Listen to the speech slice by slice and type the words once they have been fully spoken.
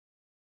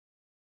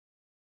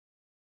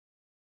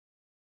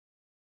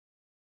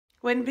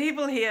When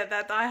people hear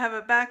that I have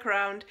a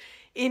background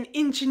in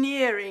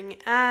engineering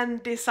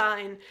and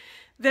design,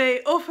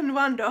 they often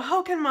wonder,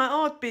 how can my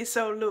art be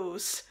so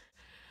loose?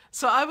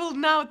 So I will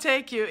now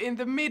take you in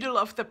the middle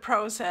of the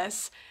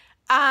process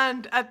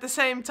and at the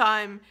same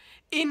time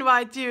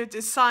invite you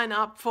to sign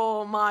up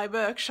for my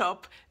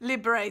workshop,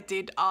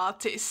 Liberated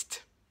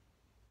Artist.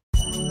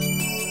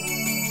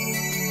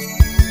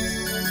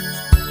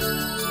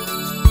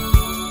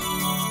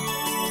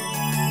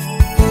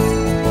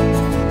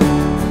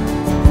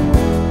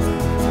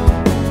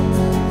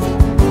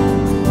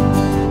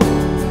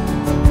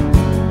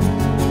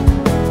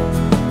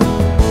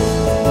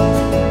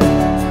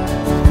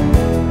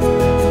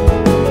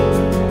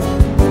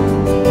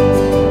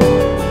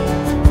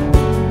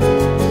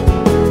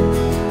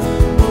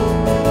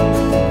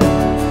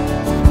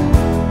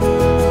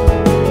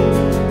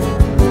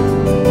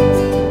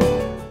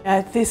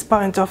 At this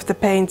point of the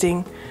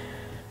painting,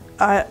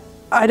 I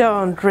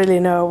don't really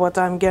know what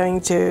I'm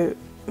going to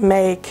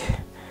make.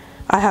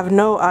 I have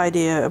no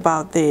idea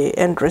about the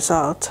end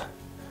result.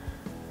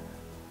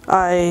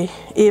 I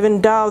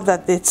even doubt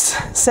that it's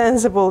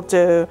sensible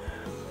to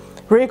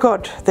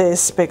record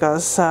this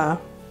because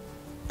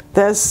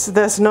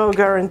there's no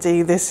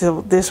guarantee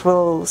this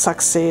will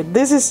succeed.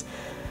 This is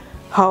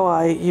how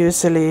I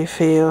usually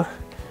feel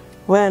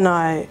when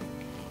I'm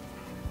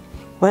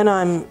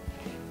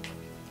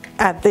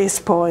at this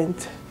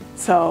point,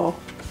 so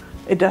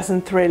it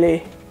doesn't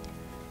really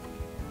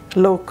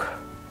look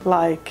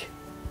like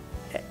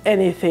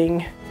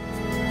anything.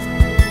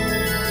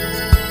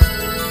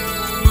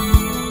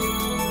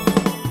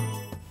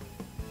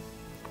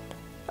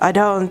 I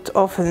don't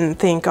often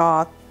think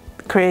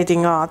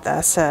creating art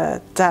as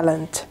a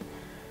talent.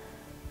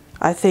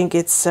 I think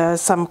it's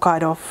some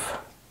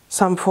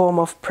form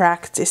of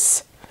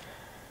practice,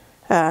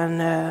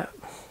 and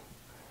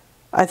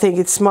I think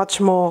it's much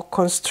more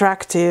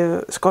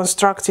constructive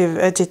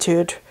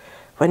attitude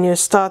when you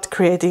start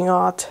creating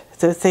art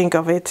to think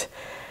of it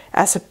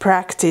as a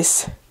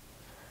practice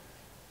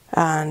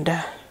and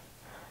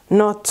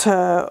not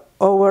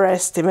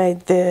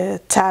overestimate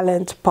the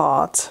talent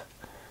part.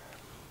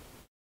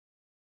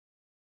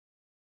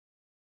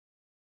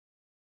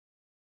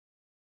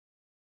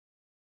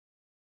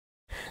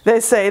 They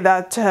say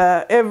that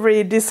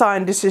every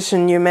design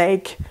decision you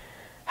make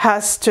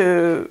has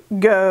to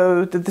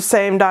go to the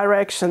same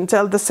direction,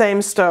 tell the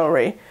same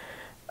story.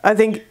 I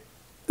think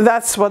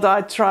that's what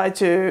I try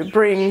to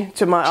bring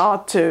to my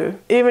art too.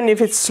 Even if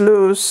it's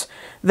loose,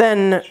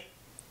 then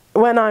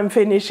when I'm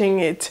finishing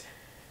it,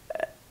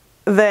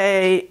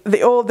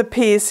 all the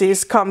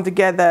pieces come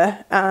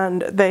together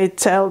and they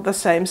tell the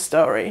same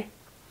story.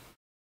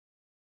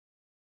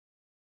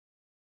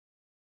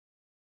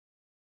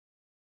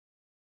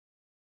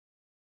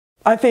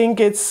 I think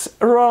it's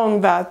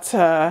wrong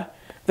that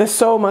there's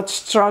so much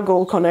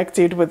struggle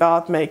connected with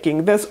art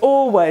making. There's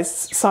always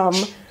some,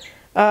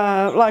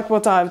 like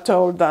what I've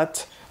told,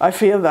 that I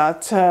feel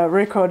that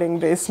recording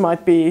this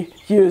might be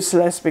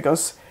useless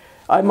because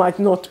I might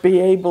not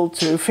be able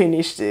to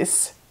finish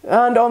this.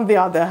 And on the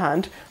other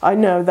hand, I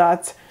know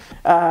that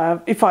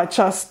if I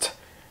just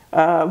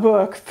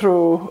work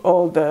through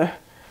all the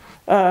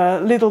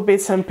little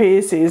bits and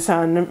pieces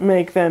and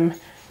make them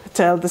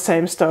tell the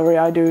same story,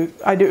 I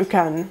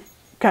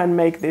can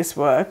make this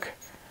work.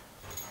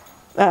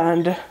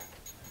 And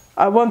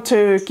I want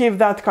to give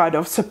that kind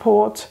of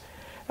support,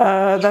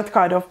 that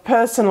kind of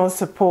personal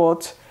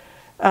support,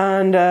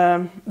 and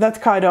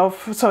that kind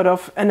of sort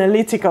of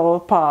analytical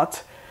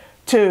part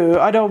too.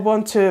 I don't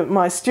want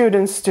my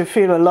students to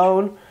feel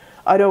alone.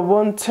 I don't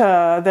want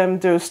them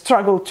to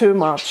struggle too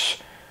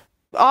much.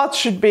 Art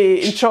should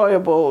be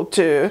enjoyable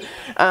too,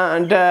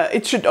 and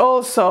it should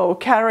also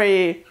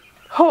carry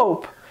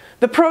hope.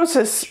 The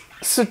process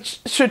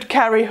should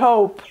carry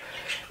hope.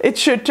 It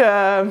should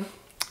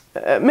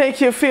make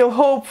you feel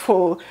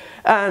hopeful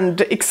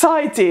and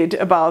excited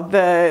about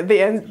the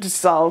end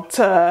result.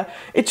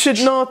 It should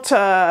not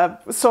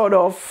sort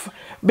of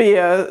be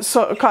a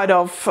kind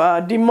of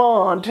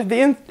demand.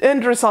 The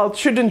end result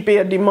shouldn't be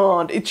a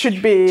demand. It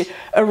should be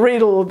a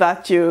riddle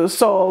that you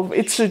solve.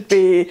 It should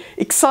be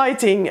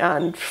exciting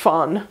and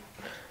fun.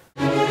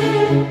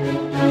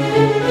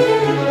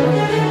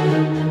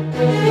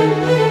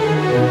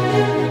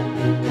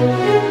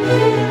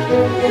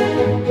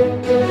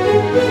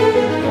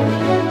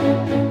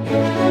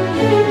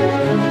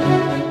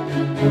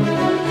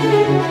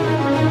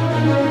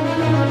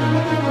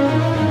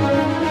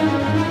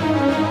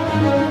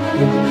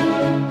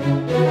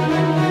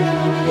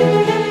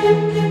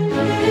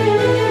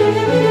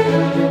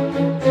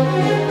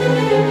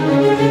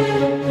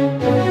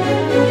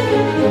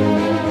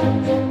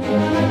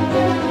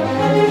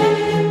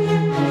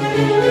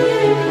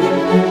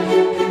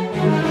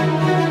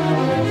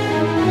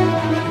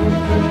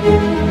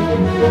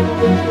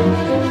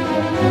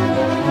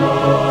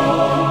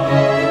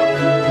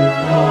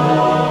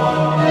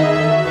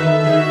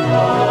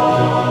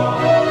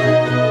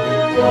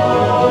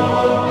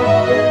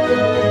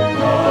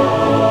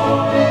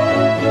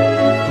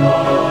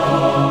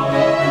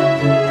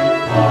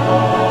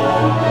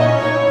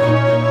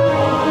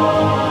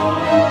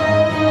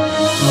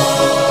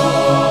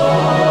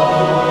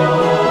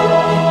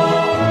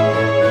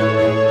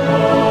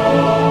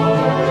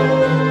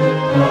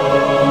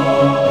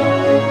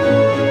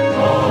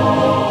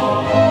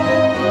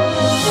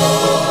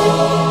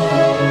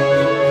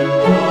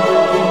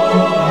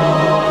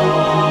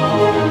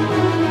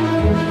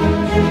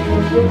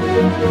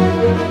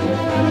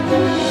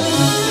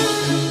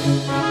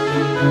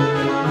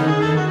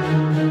 Thank you.